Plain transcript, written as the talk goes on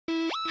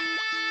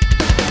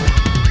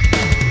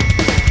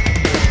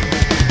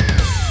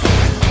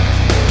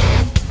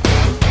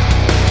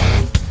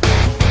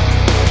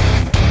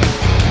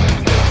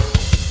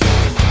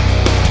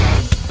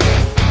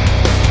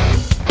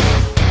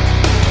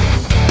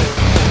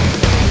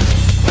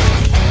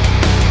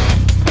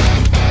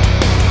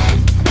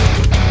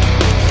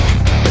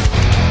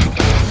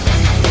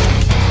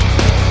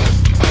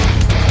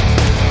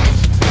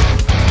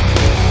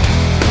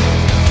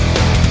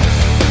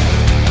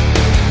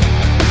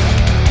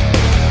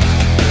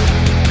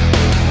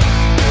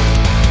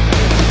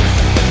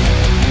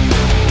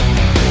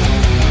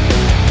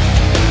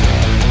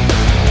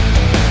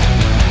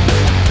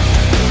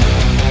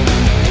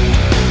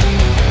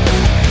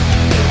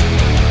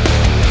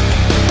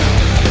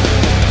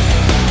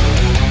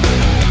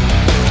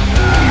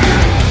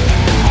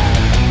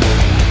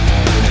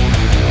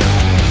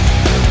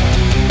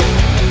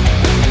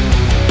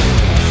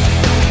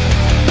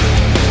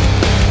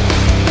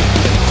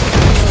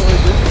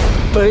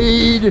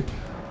speed.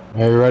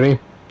 Are you ready?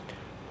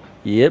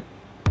 Yep.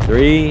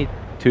 3,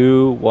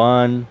 2,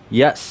 1.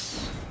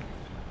 Yes.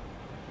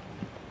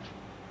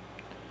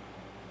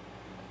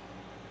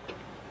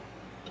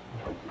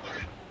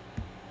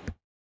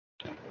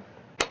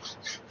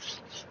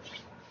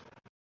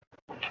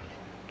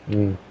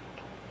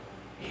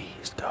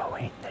 He's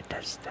going the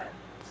distance.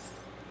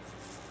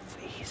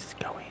 He's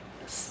going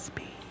the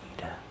speed.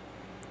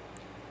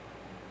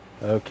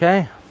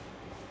 Okay.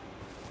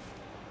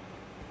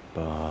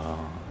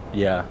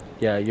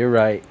 Yeah, you're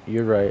right.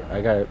 You're right.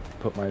 I gotta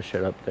put my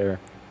shit up there.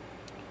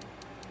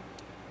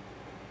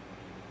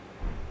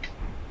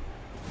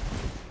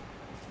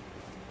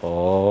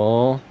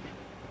 Oh.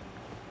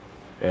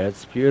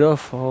 It's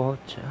beautiful,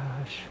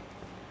 Josh.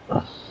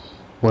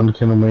 When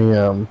can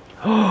we,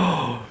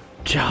 Oh,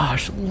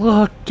 Josh,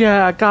 look,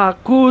 I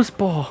got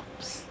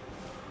goosebumps.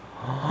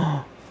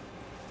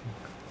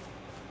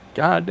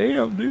 God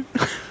damn, dude.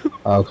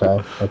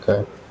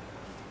 Okay.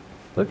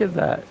 Look at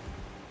that.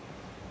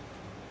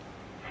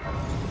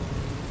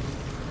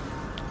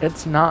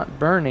 It's not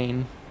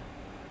burning.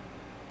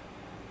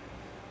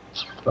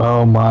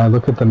 Oh my,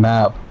 look at the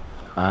map.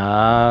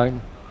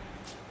 One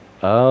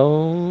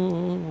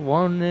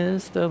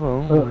is the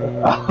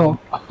moment.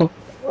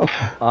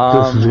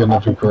 This is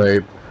gonna be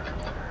great.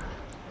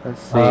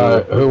 Let's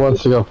see. Who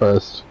wants to go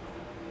first?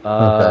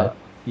 Okay.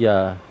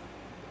 Yeah.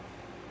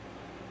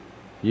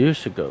 You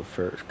should go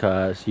first,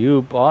 cause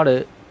you bought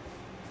it.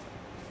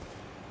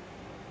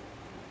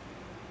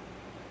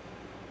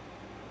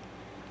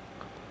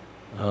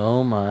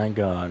 Oh my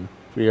god.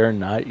 We are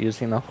not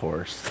using a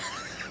horse.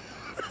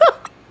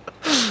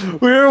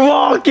 We're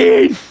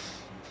walking!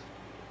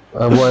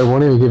 Well, I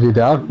won't even give you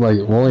down. Like,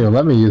 it won't even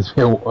let me use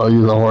a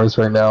horse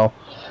right now.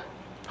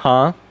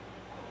 Huh?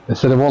 I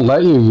said it won't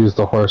let you use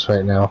the horse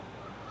right now.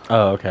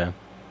 Oh, okay.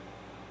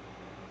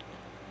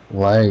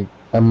 Like,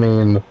 I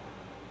mean,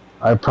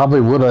 I probably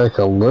would like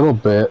a little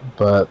bit,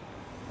 but.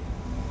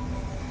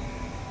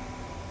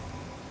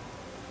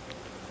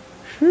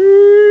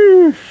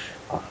 Sheesh.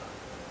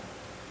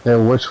 Yeah,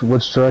 which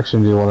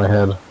direction do you want to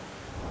head?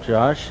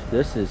 Josh,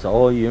 this is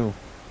all you.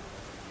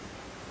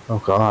 Oh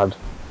God.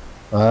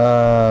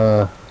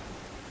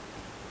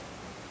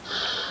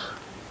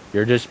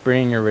 You're just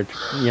bringing your,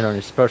 your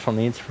special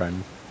needs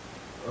friend.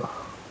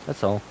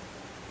 That's all.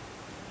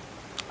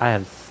 I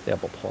have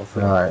stable pulse.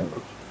 All right.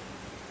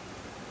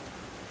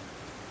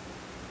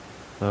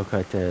 Look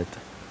at it.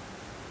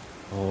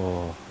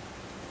 Oh.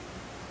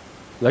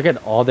 Look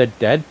at all the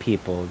dead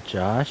people,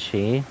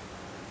 Joshy.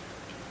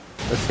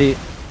 Let's see.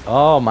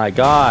 Oh my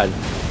god.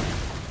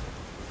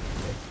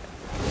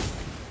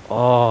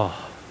 Oh.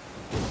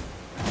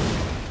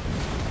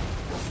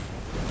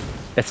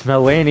 It's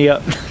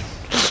Melania.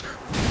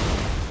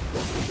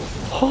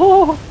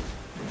 Oh.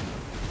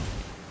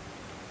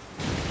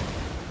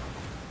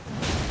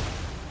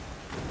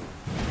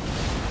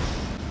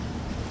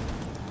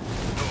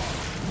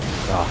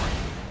 Oh,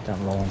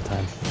 down low one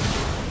time.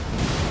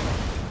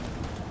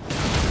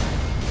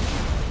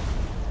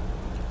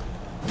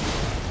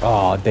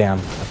 Oh, damn.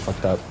 I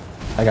fucked up.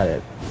 I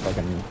gotta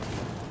fucking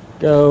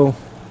go.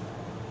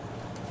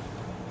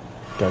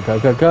 Go.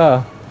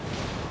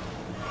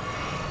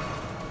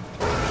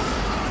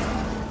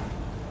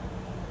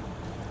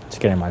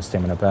 Just getting my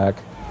stamina back.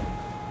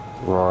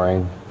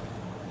 Roaring.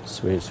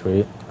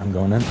 Sweet. I'm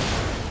going in.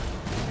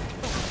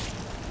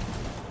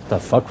 The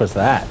fuck was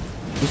that?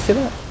 Did you see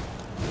that?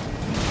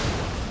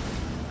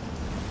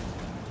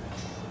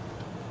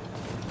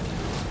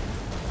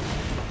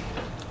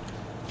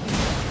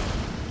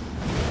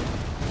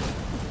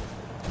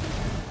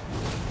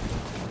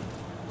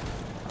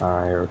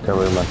 Alright,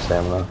 recovering my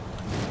stamina.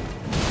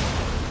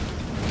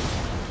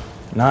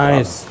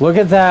 Nice. Look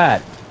at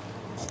that.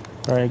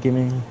 Alright, give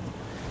me.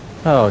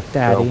 Oh,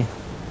 daddy.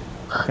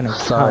 Gonna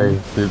Sorry,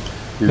 dude.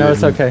 No,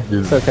 it's okay.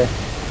 It's okay.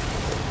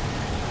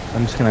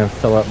 I'm just gonna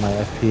fill up my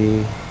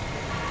FP.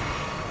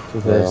 Do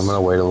this. Yeah, I'm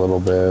gonna wait a little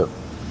bit.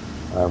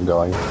 I'm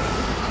going.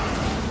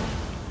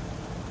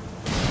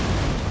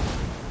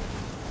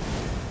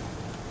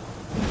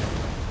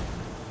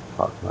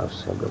 Fuck,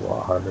 that's gonna be a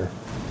lot harder.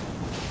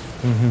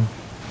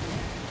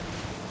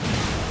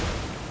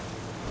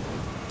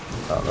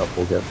 I don't know if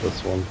we'll get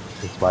this one.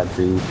 This might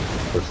be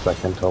the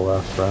second to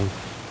last run.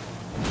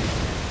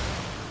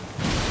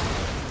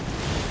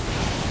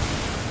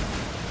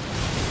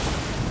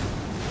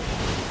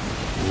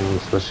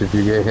 Especially if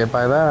you get hit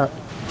by that.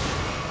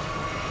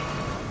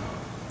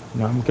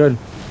 No, I'm good,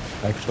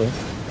 actually.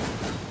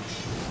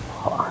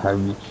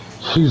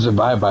 You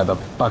survived by the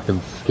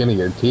fucking skin of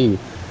your teeth.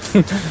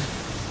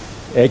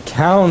 It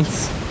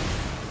counts.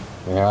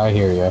 Yeah, I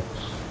hear ya.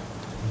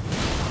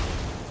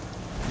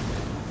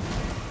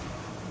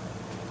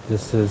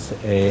 This is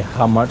a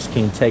how much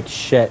can you take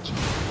shit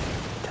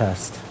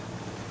test.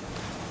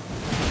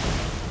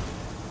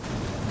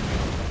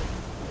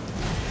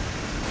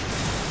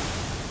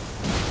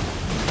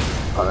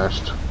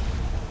 Punished.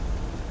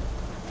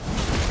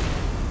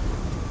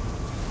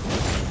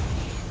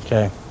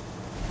 Okay.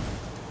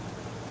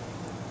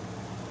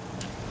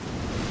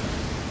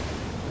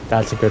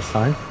 That's a good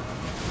sign.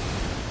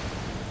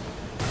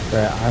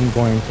 Alright, I'm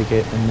going to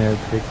get in there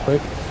pretty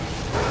quick.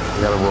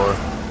 You gotta roar.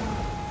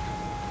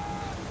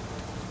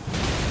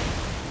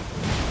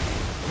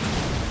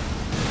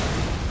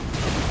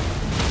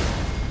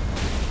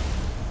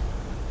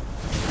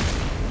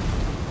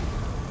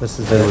 This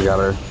is There it. we got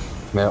her.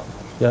 Yep.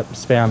 Yep,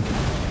 spam.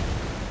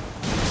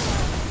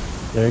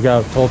 There you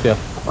go, told you.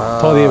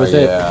 Told you it was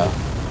yeah.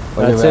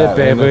 Look That's at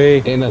that. it,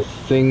 baby. In a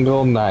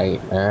single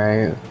night,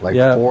 alright? Like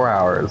Yep. 4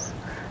 hours.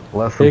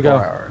 Less There than you 4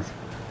 go. hours.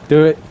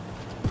 Do it.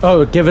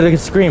 Oh, give it a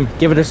scream.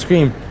 Give it a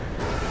scream.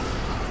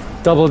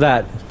 Double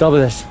that. Double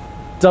this.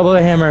 Double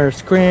the hammer.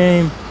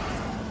 Scream.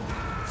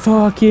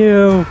 Fuck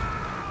you.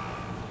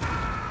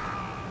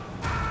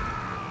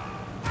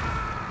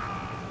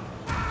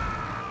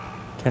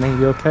 Kenny,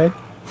 you okay?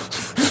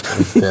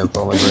 Dance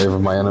on the grave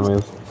of my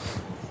enemies.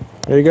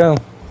 There you go.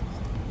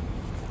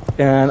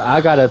 And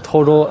I got a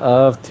total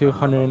of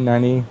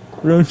 290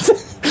 runes.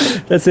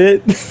 That's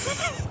it.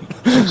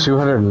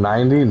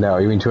 290? No,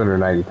 you mean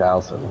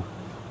 290,000.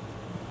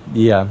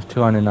 Yeah,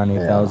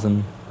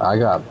 290,000. I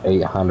got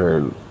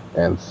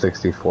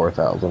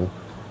 864,000.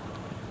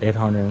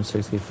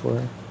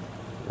 864.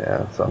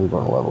 Yeah, so I'm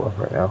going to level up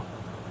right now.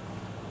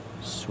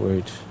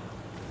 Sweet.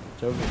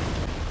 It's over.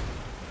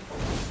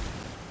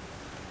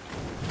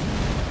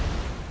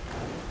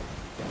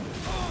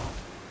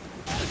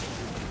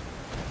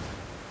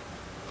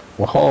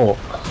 Whoa.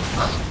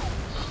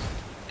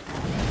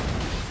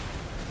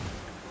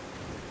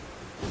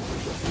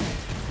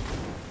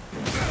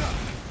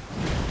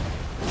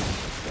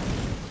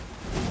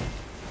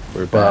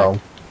 We're back.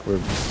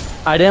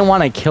 I didn't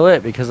want to kill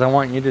it because I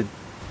want you to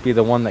be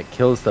the one that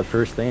kills the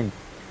first thing.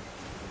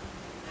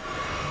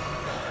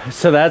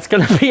 So that's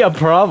gonna be a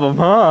problem,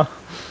 huh?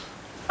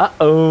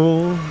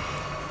 Uh-oh.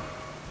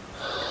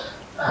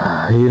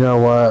 You know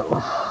what?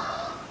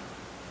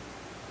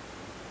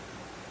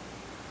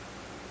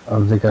 I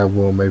think I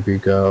will maybe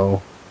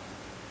go.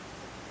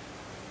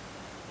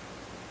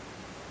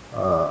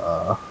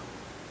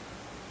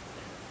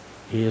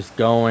 He's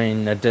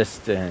going a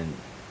distance.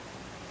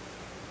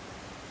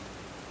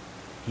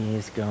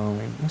 He's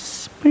going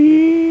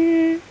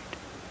speed.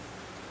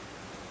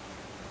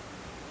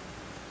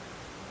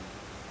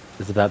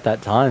 It's about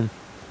that time.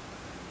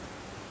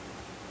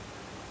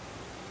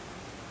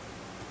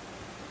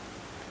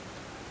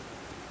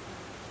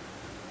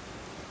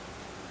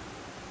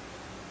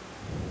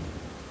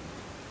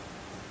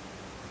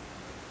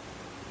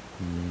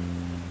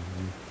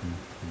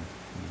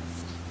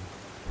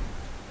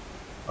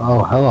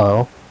 Oh,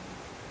 hello.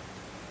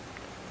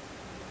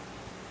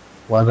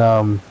 What,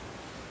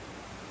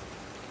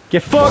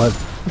 Get fucked!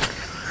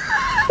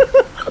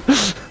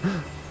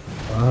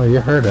 Oh, you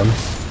heard him.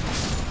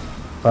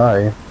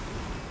 Sorry.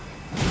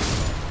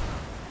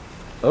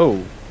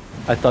 Oh,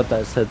 I thought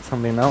that said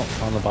something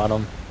else on the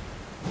bottom.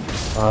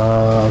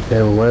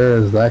 Okay, well, where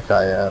is that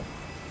guy at?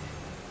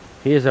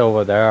 He's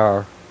over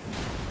there.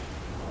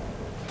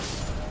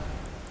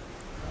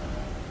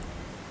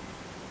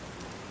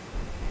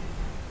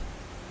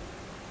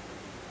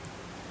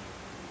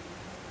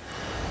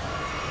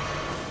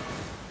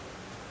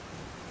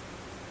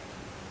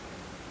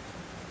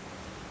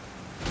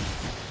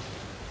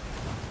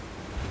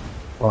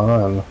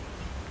 Fun.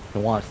 He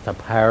wants to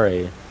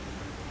parry.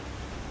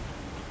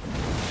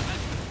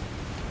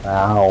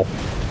 Ow.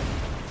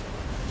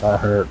 That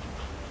hurt.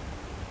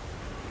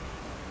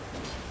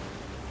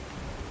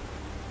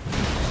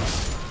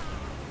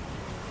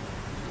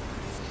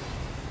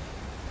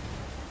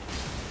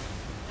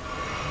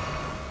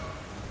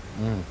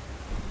 Mm.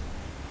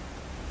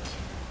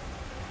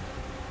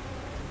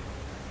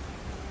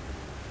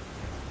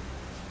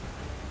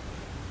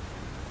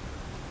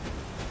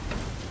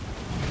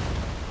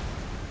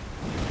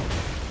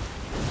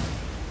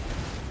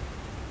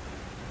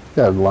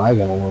 Got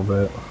lagging a little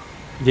bit.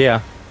 Yeah.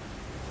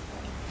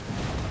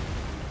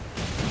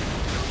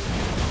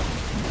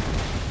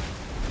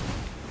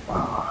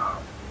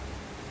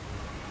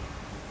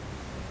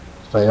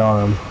 Stay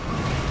on him.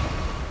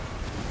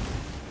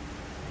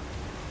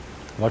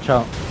 Watch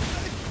out.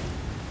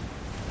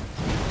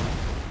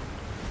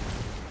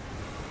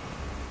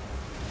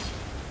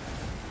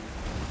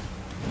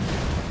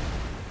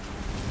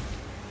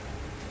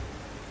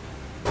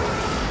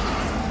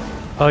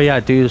 Oh yeah,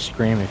 do the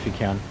scream if you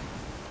can.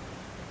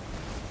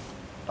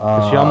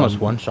 She almost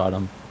one-shot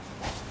him.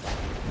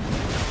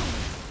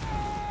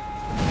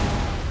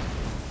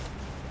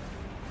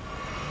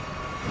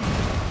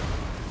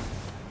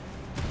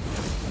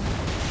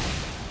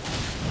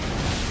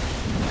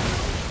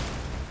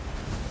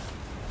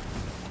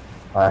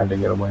 I had to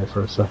get away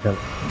for a second.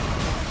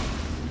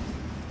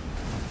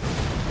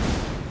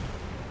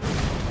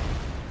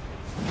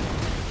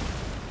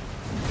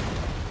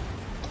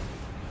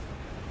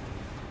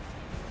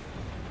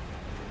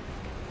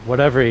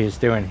 Whatever he's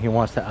doing, he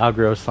wants to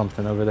aggro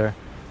something over there.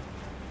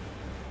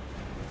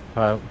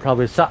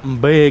 Probably something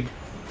big.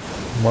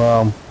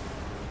 Well,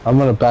 I'm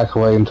gonna back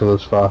away until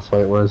this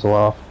frostbite wears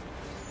off.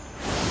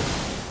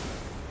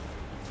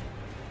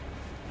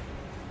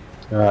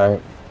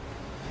 Alright.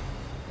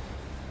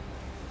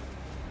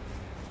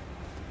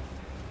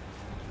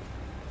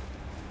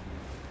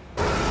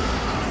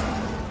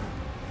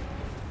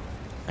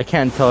 I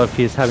can't tell if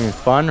he's having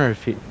fun or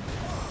if he...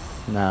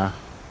 Nah.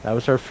 That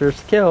was our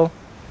first kill.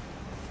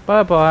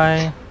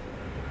 Bye-bye.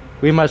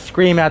 We must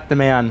scream at the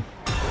man.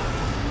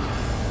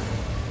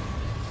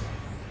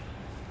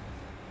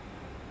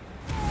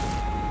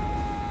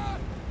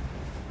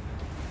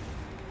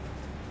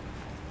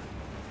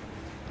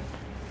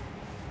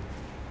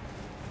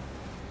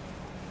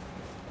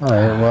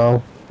 Alright,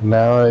 well,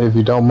 now if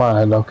you don't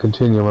mind, I'll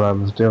continue what I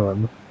was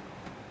doing.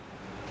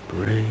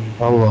 Break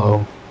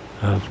Hello.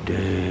 of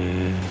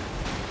day.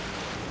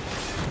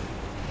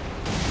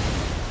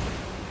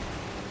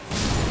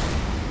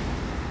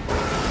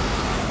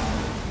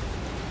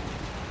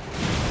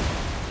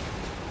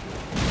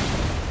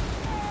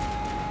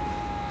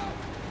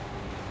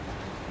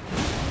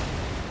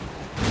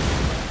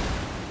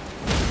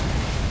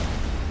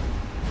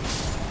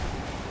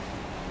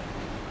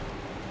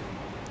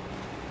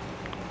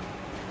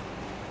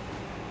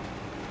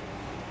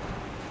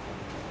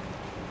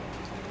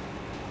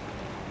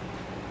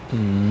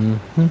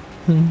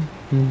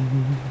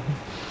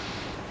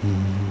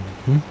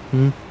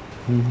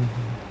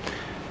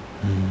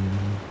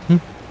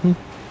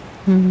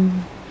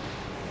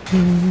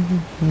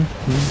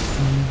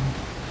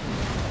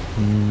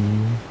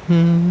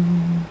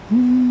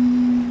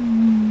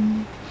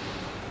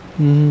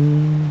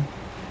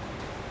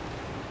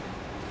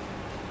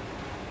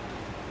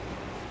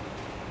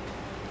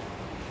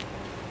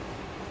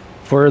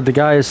 For the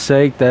guy's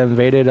sake that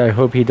invaded, I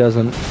hope he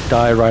doesn't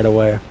die right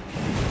away.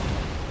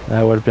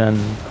 That would have been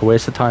a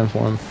waste of time for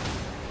him.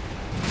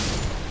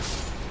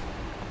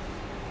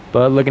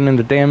 But looking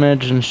into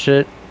damage and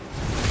shit,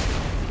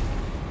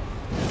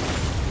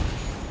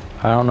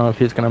 I don't know if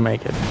he's gonna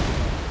make it.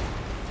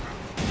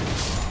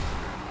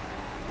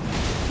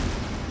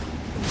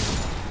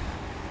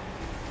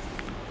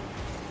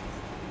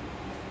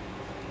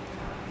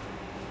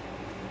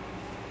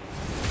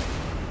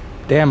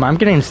 Damn, I'm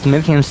getting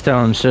smithing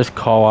stones just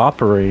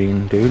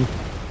cooperating, dude.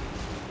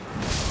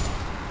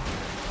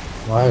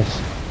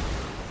 Nice.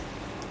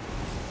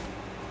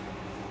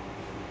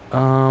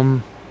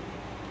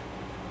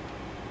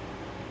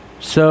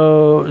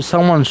 So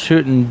someone's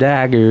shooting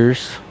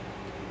daggers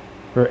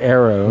or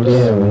arrows.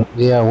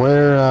 Yeah,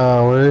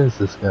 where is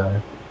this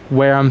guy?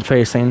 Where I'm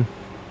facing.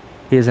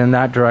 He's in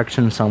that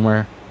direction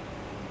somewhere.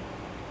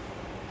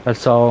 I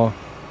saw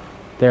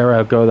the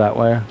arrow go that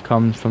way.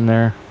 Comes from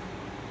there.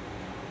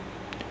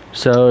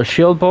 So,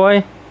 shield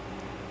boy.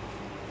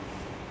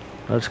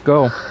 Let's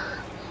go.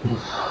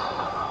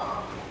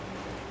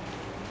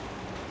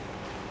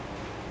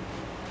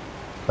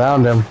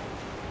 Found him.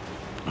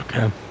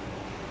 Okay.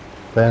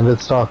 Bandit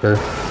stalker.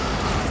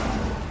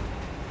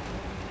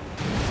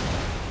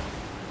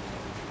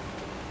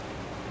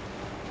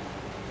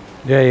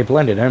 Yeah, he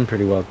blended in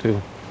pretty well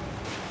too.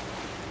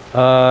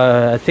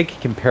 I think he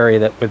can parry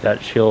that with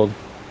that shield.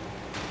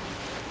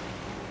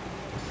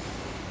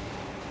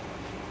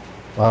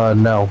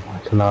 No, I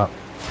cannot.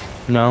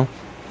 No?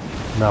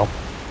 No.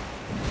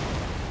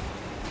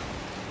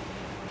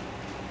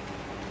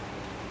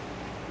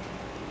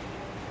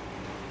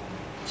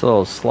 It's a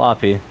little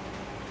sloppy.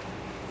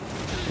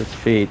 His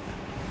feet.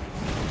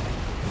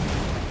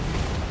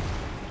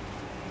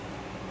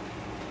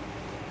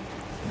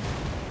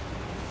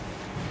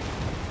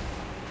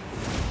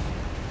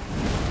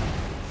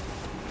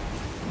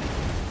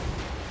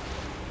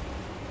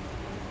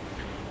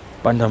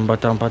 Ba-dum,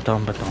 ba-dum,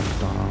 ba-dum, ba-dum,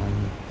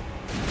 ba-dum.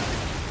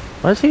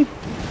 What is he?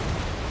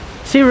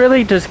 Is he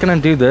really just gonna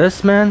do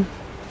this, man?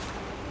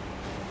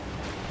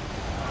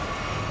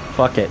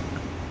 Fuck it.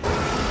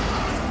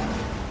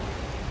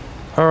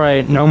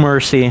 Alright, no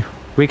mercy.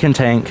 We can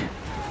tank.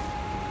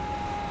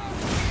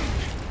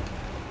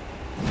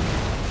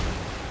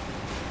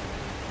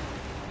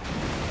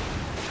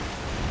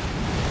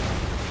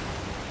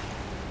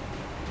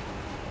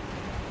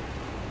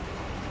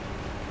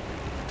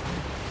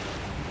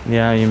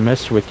 Yeah, you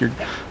missed with your...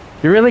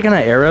 You're really gonna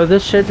arrow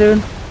this shit,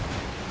 dude?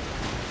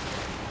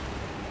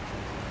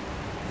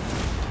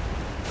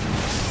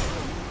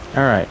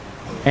 Alright.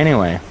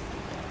 Anyway.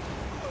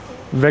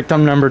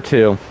 Victim number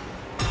 2.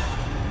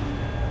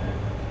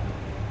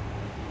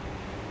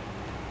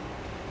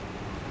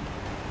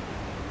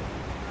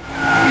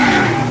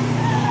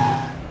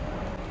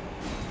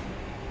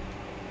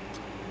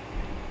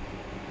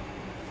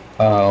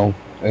 Oh,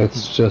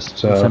 it's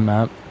just It's a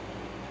map.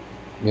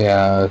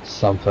 yeah, it's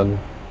something.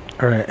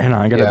 Alright, hang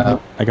on,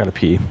 I gotta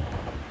pee.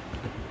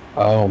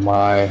 Oh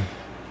my.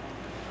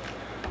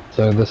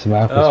 So this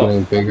map is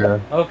getting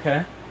bigger.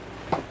 Okay.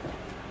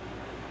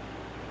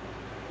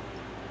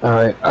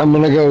 Alright, I'm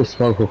gonna go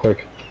smoke real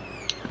quick.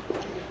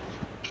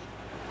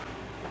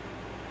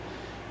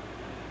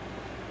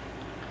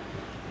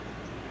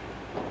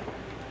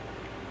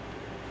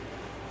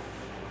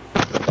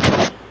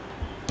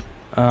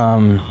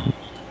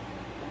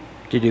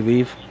 Did you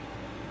leave?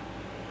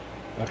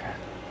 Okay.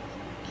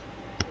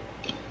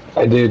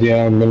 I did,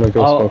 yeah, I'm gonna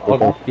go smoke real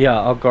quick.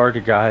 Yeah, I'll guard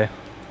your guy.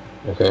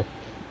 Okay.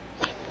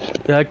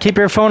 Keep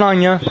your phone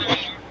on you.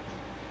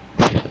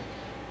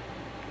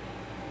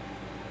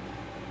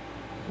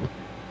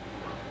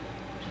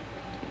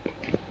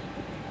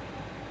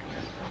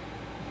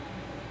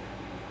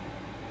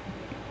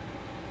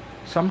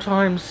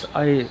 Sometimes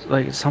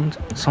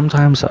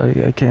sometimes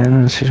I get in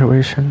a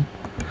situation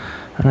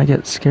and I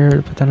get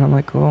scared, but then I'm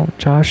like, well,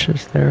 Josh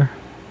is there.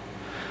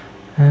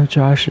 And if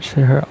Josh is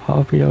there,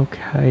 I'll be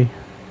okay.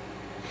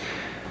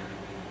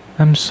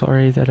 I'm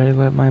sorry that I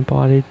let my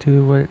body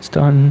do what it's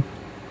done.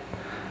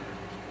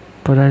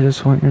 But I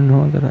just want you to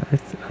know that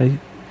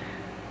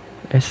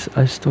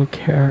I still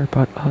care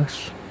about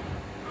us.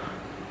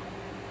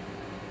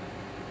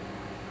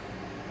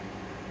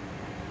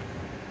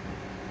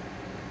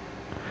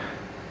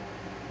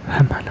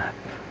 I might not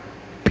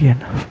be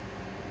enough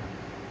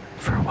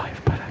for a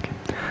wife, but I can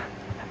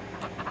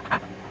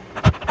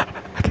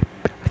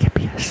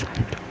be a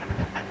side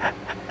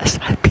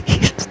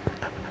piece.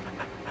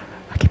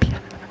 I can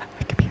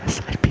be a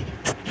side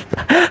piece.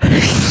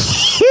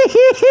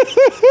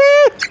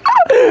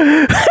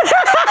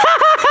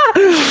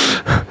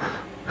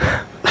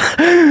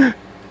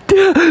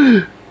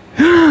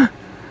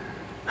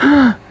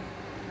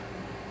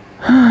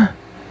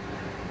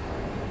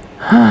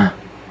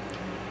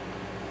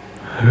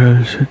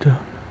 Right, sit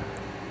down.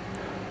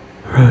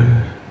 Right,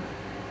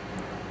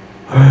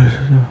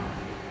 sit down.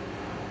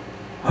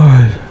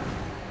 Alright,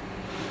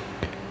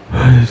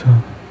 sit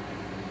down.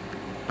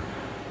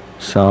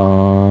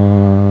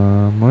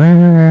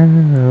 Somewhere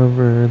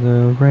over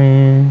the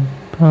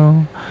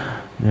rainbow,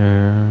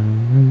 there.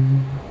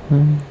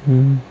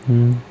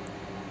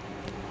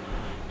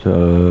 Da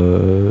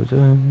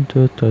da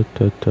da da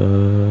da da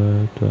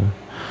da.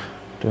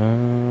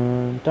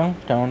 Dun dun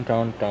dun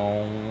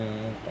dun.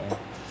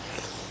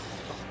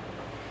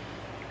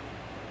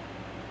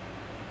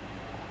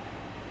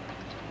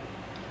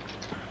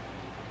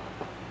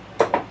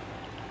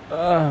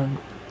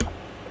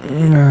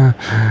 Yeah.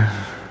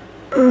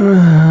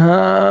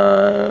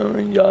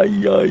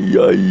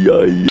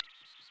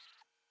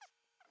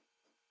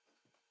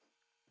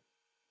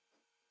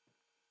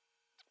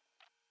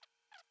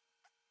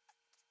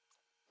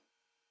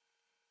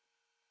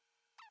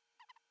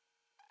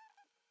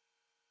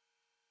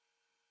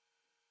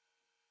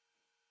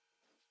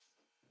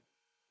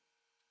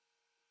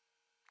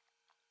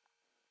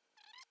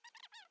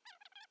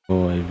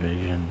 No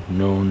invasion,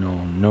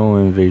 no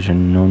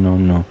invasion,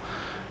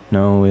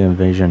 no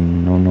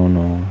invasion,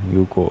 no,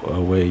 you go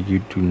away, you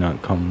do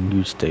not come,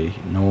 you stay,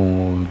 no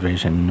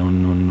invasion, no,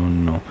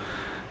 no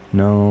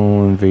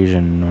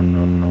invasion,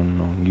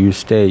 no, you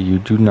stay, you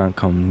do not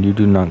come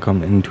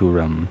into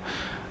realm,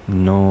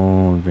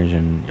 no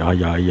invasion,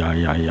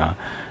 yeah,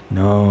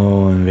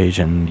 no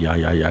invasion, yeah,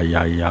 yeah.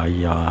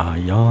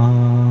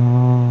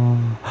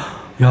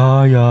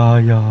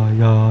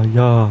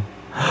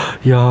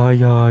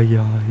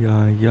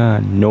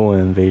 No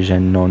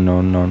invasion, no.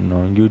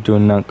 You do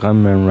not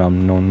come in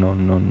realm, no.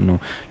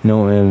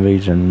 No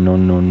invasion, no.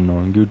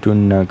 You do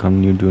not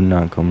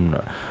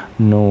come,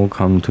 no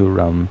come to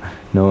realm,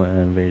 no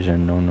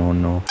invasion,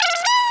 no.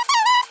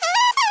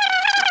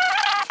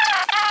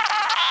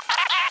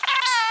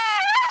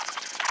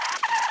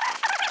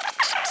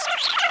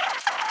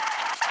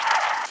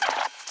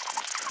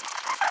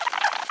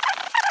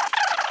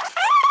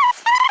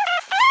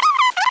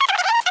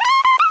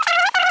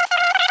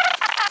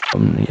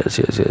 Yes.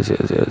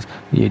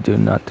 You do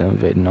not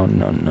invade, no.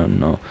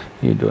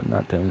 You do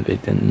not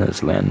invade in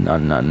this land,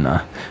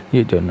 no.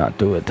 You do not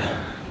do it.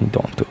 You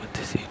don't do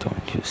it. You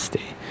don't just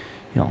stay.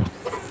 You don't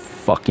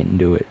fucking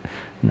do it.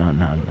 No.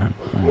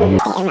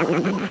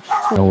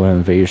 No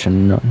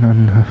invasion, no.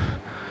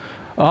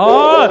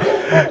 Oh!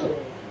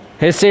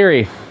 Hey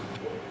Siri.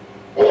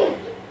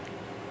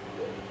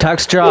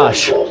 Text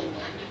Josh.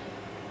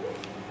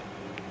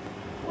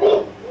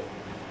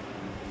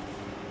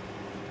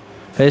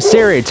 Hey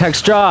Siri,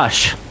 text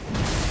Josh.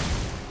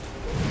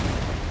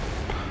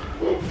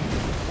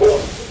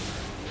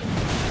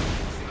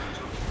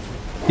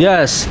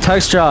 Yes,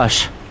 text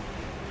Josh.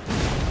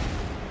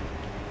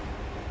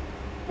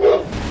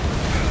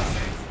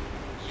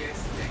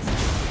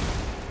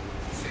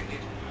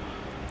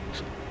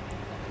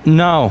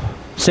 No,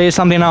 say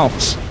something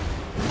else.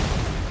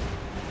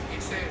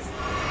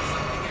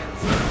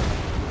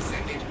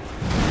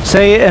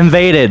 Say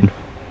invaded.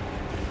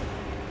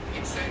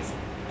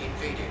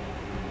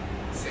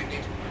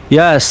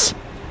 Yes.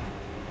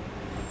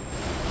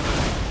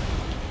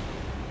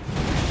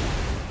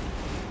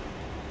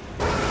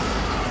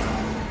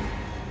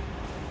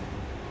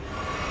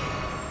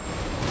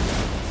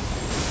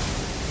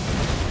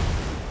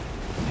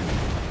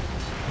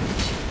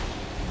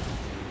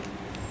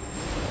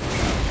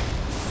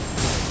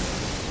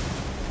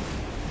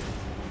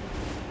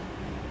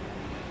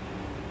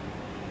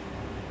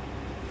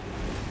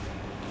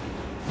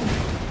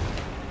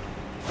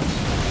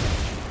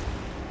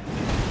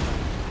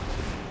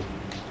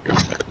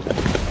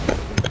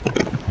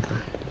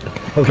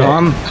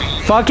 Okay.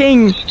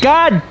 Fucking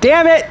god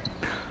damn it!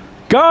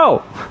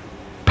 Go!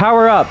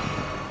 Power up.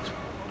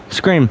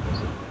 Scream.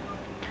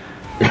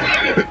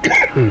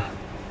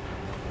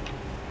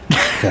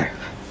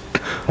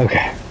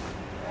 Okay.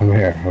 I'm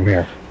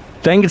here.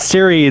 Thank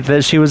Siri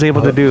that she was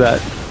able to do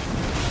that.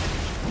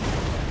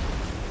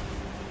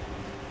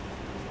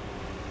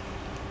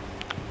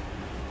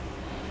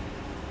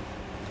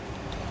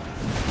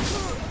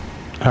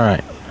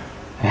 Alright.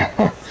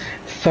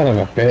 Son of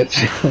a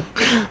bitch.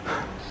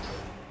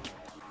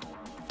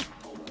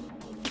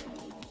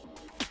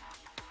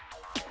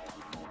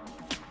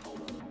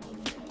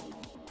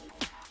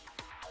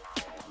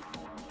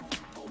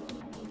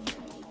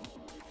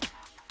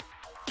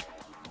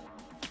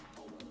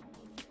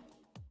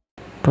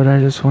 But I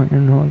just want you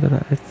to know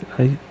that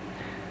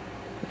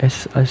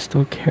I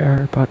still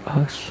care about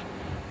us.